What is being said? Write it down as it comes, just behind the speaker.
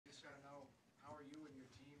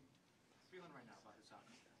feeling right now about this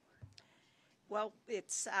outcome? Well,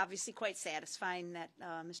 it's obviously quite satisfying that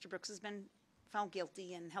Mr. Brooks has been found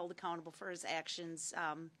guilty and held accountable for his actions.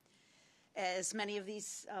 As many of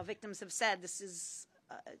these victims have said, this is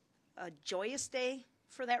a joyous day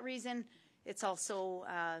for that reason. It's also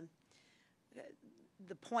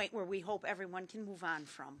the point where we hope everyone can move on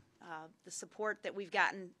from. The support that we've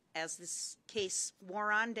gotten as this case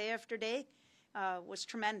wore on day after day was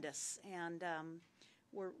tremendous, and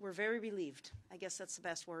we're very relieved. I guess that's the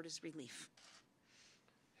best word, is relief.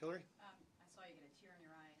 Hillary? I saw you get a tear in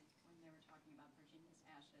your eye when they were talking about Virginia's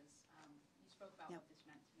ashes. You spoke about what this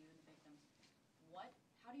meant to you and the victims.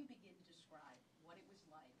 How do you begin to describe what it was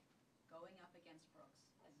like going up against Brooks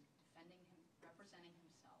as defending him, representing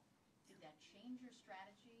himself? Did that change your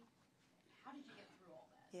strategy? How did you get through all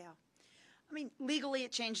that? Yeah. I mean, legally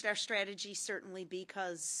it changed our strategy, certainly,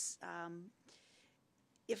 because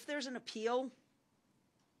if there's an appeal,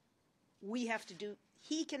 we have to do,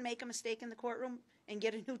 he can make a mistake in the courtroom and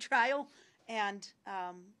get a new trial, and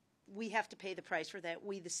we have to pay the price for that,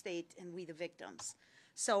 we the state and we the victims.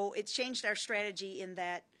 So it changed our strategy in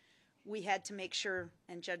that we had to make sure,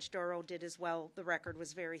 and Judge Darrell did as well, the record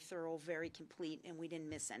was very thorough, very complete, and we didn't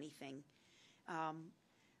miss anything.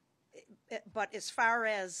 But as far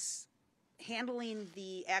as handling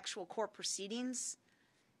the actual court proceedings,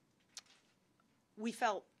 we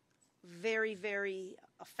felt very, very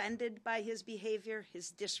offended by his behavior,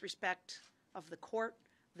 his disrespect of the court,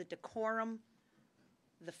 the decorum,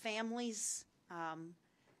 the families,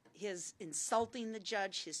 his insulting the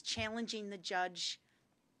judge, his challenging the judge.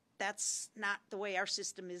 That's not the way our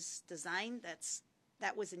system is designed.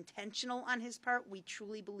 That was intentional on his part. We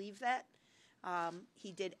truly believe that.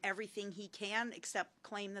 He did everything he can except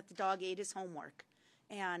claim that the dog ate his homework.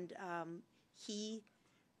 And he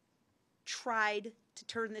tried to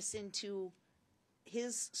turn this into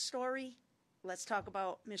his story. Let's talk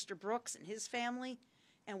about Mr. Brooks and his family.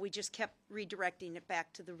 And we just kept redirecting it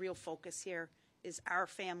back to the real focus here is our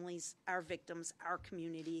families, our victims, our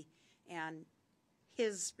community, and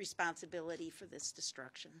his responsibility for this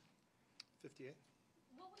destruction. 58.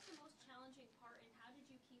 What was the most challenging part, and how did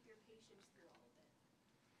you keep your patience through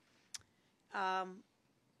all of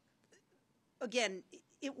it? Again,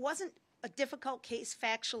 it wasn't a difficult case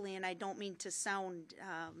factually, and I don't mean to sound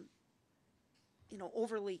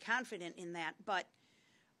overly confident in that, but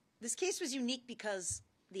this case was unique because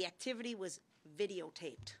the activity was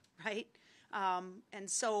videotaped, right? And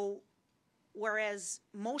so whereas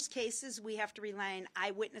most cases we have to rely on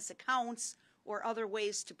eyewitness accounts or other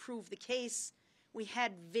ways to prove the case, we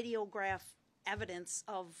had videograph evidence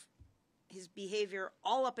of his behavior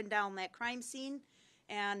all up and down that crime scene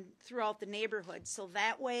and throughout the neighborhood. So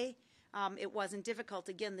that way it wasn't difficult.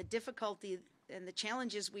 Again, the difficulty and the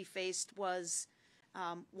challenges we faced was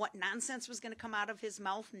what nonsense was going to come out of his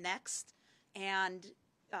mouth next, and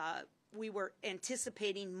we were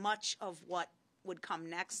anticipating much of what would come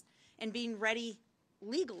next and being ready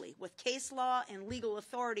legally with case law and legal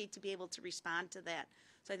authority to be able to respond to that.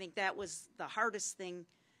 So I think that was the hardest thing.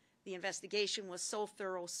 The investigation was so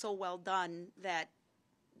thorough, so well done that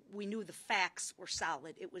we knew the facts were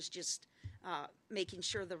solid. It was just making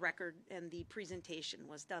sure the record and the presentation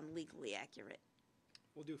was done legally accurate.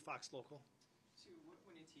 We'll do Fox Local. Sue, what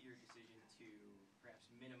went into your decision to perhaps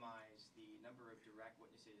minimize the number of direct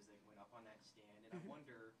witnesses that went up on that stand? And I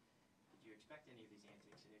wonder, did you expect any of these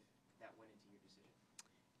antics, and if that went into your decision?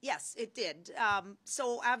 Yes, it did.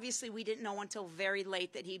 So obviously we didn't know until very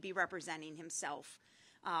late that he'd be representing himself.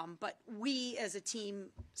 But we as a team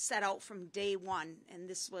set out from day one, and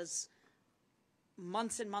this was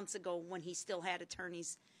months and months ago when he still had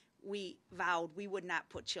attorneys. We vowed we would not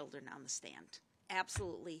put children on the stand.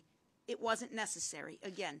 Absolutely. It wasn't necessary.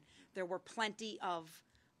 Again, there were plenty of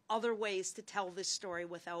other ways to tell this story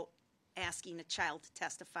without asking a child to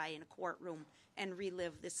testify in a courtroom and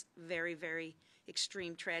relive this very, very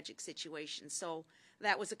extreme, tragic situation. So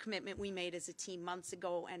that was a commitment we made as a team months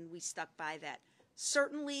ago, and we stuck by that.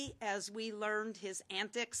 Certainly, as we learned his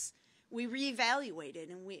antics, we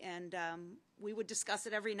reevaluated, and we would discuss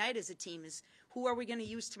it every night as a team: is who are we going to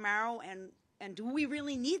use tomorrow, and do we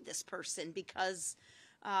really need this person? Because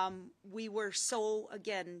we were so,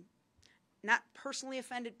 again, not personally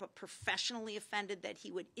offended, but professionally offended that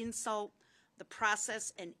he would insult the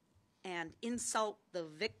process and insult the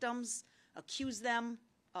victims, accuse them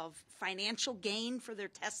of financial gain for their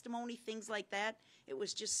testimony, things like that. It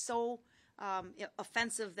was just so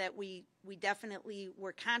offensive that we definitely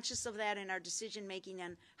were conscious of that in our decision making,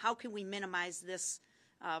 and how can we minimize this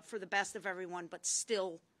for the best of everyone, but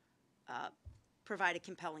still provide a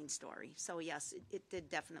compelling story. So yes, it did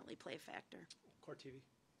definitely play a factor. Court TV.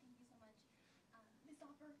 Thank you so much.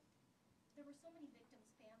 there were so many victims'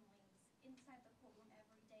 families inside the courtroom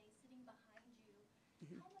every day, sitting behind you.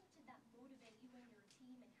 How much did that motivate you and your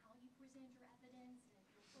team and how you presented your evidence and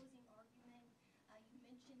your closing argument? You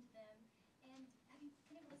mentioned them. And have you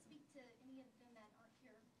been able to speak to any of them that aren't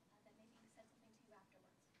here that maybe said something to you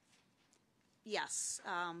afterwards? Yes.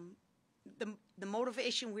 The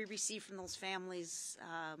motivation we received from those families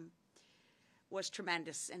was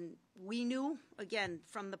tremendous. And we knew, again,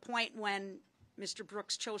 from the point when Mr.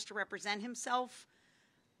 Brooks chose to represent himself,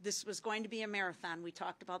 this was going to be a marathon. We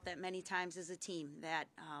talked about that many times as a team, that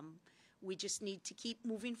we just need to keep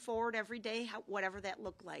moving forward every day, whatever that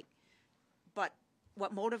looked like. But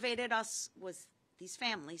what motivated us was these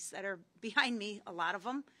families that are behind me, a lot of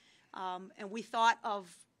them. And we thought of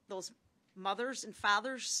those mothers and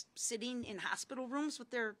fathers sitting in hospital rooms with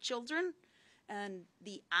their children and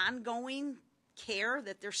the ongoing care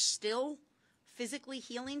that they're still physically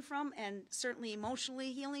healing from and certainly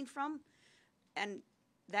emotionally healing from. And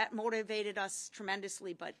that motivated us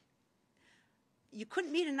tremendously. But you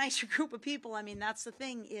couldn't meet a nicer group of people. I mean, that's the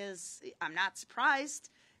thing, is I'm not surprised,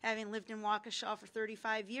 having lived in Waukesha for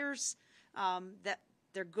 35 years, that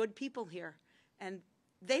they're good people here. And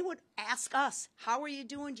they would ask us, how are you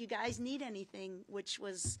doing? Do you guys need anything? Which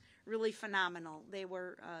was really phenomenal. They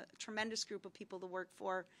were a tremendous group of people to work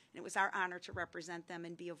for, and it was our honor to represent them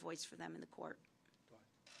and be a voice for them in the court.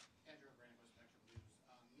 Andrew Brandon with Spectrum News.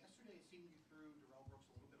 Yesterday it seemed you threw Darrell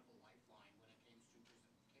Brooks a little bit of a lifeline when it came to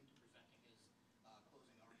presenting his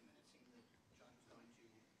closing argument. It seemed that the judge was going to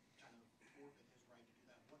kind of forfeit his right to do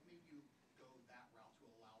that. What made you go that route to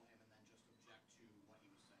allow him and then just object to what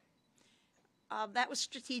he was saying? That was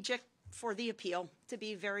strategic for the appeal, to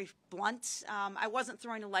be very blunt. I wasn't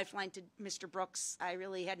throwing a lifeline to Mr. Brooks. I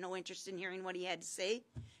really had no interest in hearing what he had to say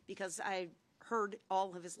because I heard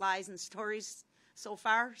all of his lies and stories so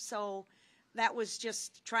far. So that was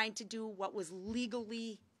just trying to do what was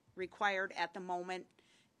legally required at the moment.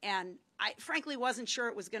 And I frankly wasn't sure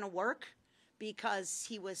it was going to work because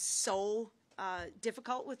he was so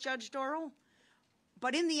difficult with Judge Darrell.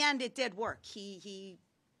 But in the end, it did work. He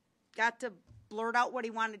got to blurt out what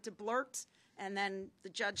he wanted to blurt, and then the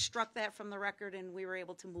judge struck that from the record, and we were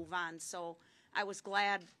able to move on. So I was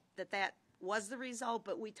glad that that was the result,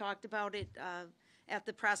 but we talked about it at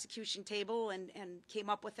the prosecution table and came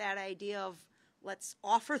up with that idea of let's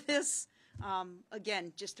offer this,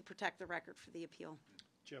 again, just to protect the record for the appeal.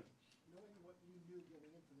 Jim. Knowing what you knew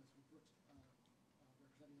going into this with Brooks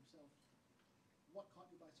representing himself, what caught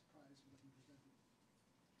you by surprise when he presented?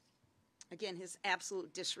 Again, his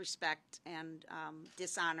absolute disrespect and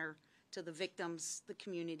dishonor to the victims, the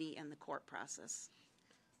community, and the court process.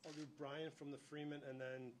 I'll do Brian from the Freeman, and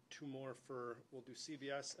then two more we'll do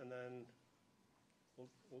CBS, and then,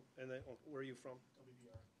 where are you from?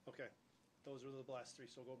 WBR. Okay, those are the last three,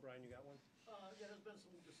 so go Brian, you got one? Yeah, there's been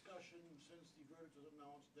some discussion since the verdict was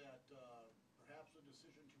announced that perhaps the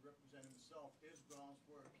decision to represent himself is grounds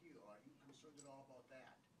for appeal. Are you concerned at all about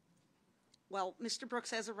that? Well, Mr.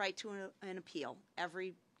 Brooks has a right to an appeal.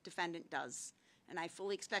 Every defendant does. And I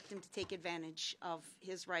fully expect him to take advantage of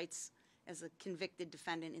his rights as a convicted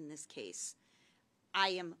defendant in this case. I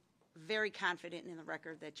am very confident in the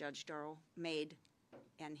record that Judge Darrell made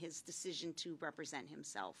and his decision to represent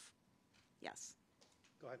himself. Yes.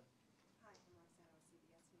 Go ahead. Hi, I'm Roxanne with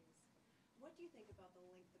CBS News. What do you think about the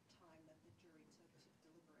length of time that the jury took to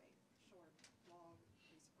deliberate? Short, long, were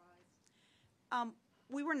you surprised?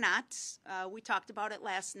 We were not. We talked about it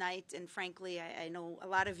last night, and frankly, I know a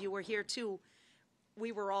lot of you were here too.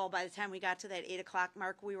 We were all, by the time we got to that 8 o'clock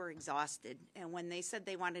mark, we were exhausted. And when they said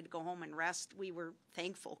they wanted to go home and rest, we were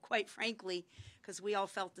thankful, quite frankly, because we all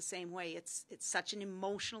felt the same way. It's such an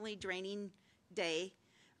emotionally draining day,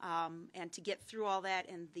 and to get through all that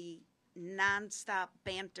and the nonstop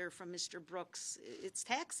banter from Mr. Brooks, it's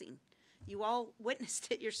taxing. You all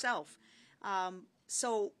witnessed it yourself.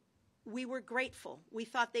 So we were grateful. We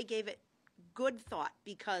thought they gave it good thought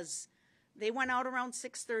because they went out around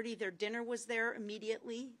 6:30. Their dinner was there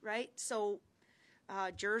immediately, right? So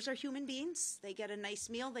jurors are human beings. They get a nice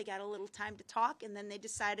meal. They got a little time to talk, and then they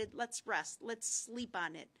decided, let's rest. Let's sleep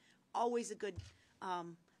on it. Always a good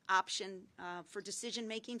option for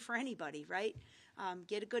decision-making for anybody, right?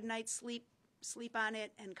 Get a good night's sleep on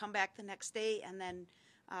it, and come back the next day. And then,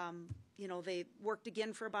 they worked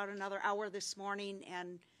again for about another hour this morning,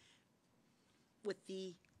 and with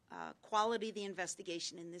the quality of the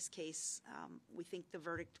investigation in this case, we think the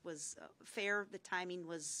verdict was fair. The timing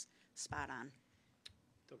was spot on.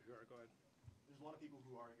 WR, go ahead. There's a lot of people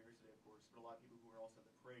who are here today, of course, but a lot of people who are also at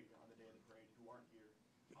the parade on the day of the parade who aren't here.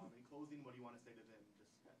 In closing, what do you want to say to them just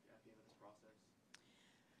at the end of this process?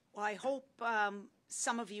 Well, I hope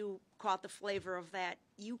some of you caught the flavor of that.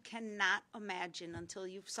 You cannot imagine until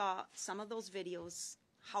you saw some of those videos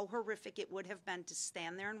how horrific it would have been to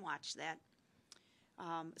stand there and watch that,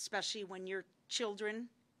 especially when your children,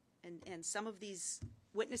 and some of these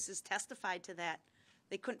witnesses testified to that,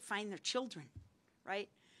 they couldn't find their children, right?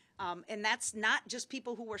 And that's not just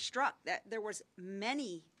people who were struck. That there was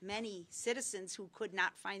many, many citizens who could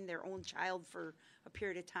not find their own child for a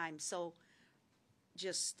period of time. So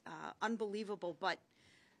just unbelievable. But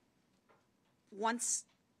once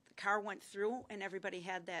the car went through and everybody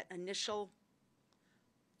had that initial,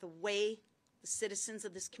 the way the citizens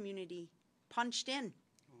of this community punched in,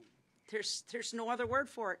 there's no other word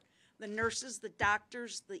for it. The nurses, the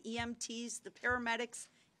doctors, the EMTs, the paramedics,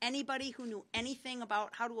 anybody who knew anything about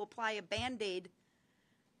how to apply a Band-Aid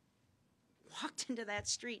walked into that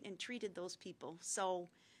street and treated those people. So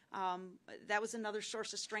that was another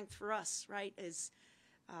source of strength for us, right? Is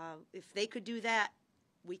if they could do that,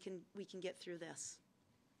 we can get through this.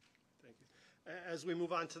 Thank you. As we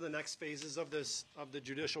move on to the next phases of the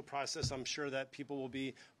judicial process, I'm sure that people will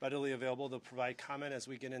be readily available to provide comment as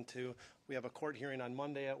we get into. We have a court hearing on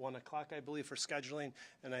Monday at 1 o'clock, I believe, for scheduling,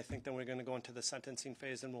 and I think then we're going to go into the sentencing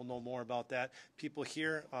phase, and we'll know more about that. People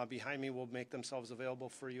here behind me will make themselves available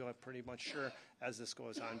for you, I'm pretty much sure, as this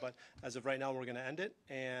goes on. But as of right now, we're going to end it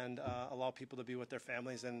and allow people to be with their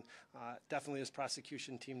families. And definitely this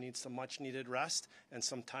prosecution team needs some much-needed rest and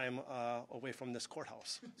some time away from this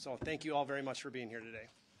courthouse. So thank you all very much for being here today.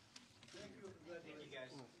 Thank you. Thank you,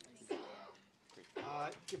 guys.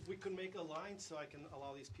 If we could make a line so I can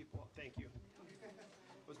allow these people, thank you.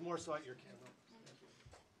 It was more so at your camera.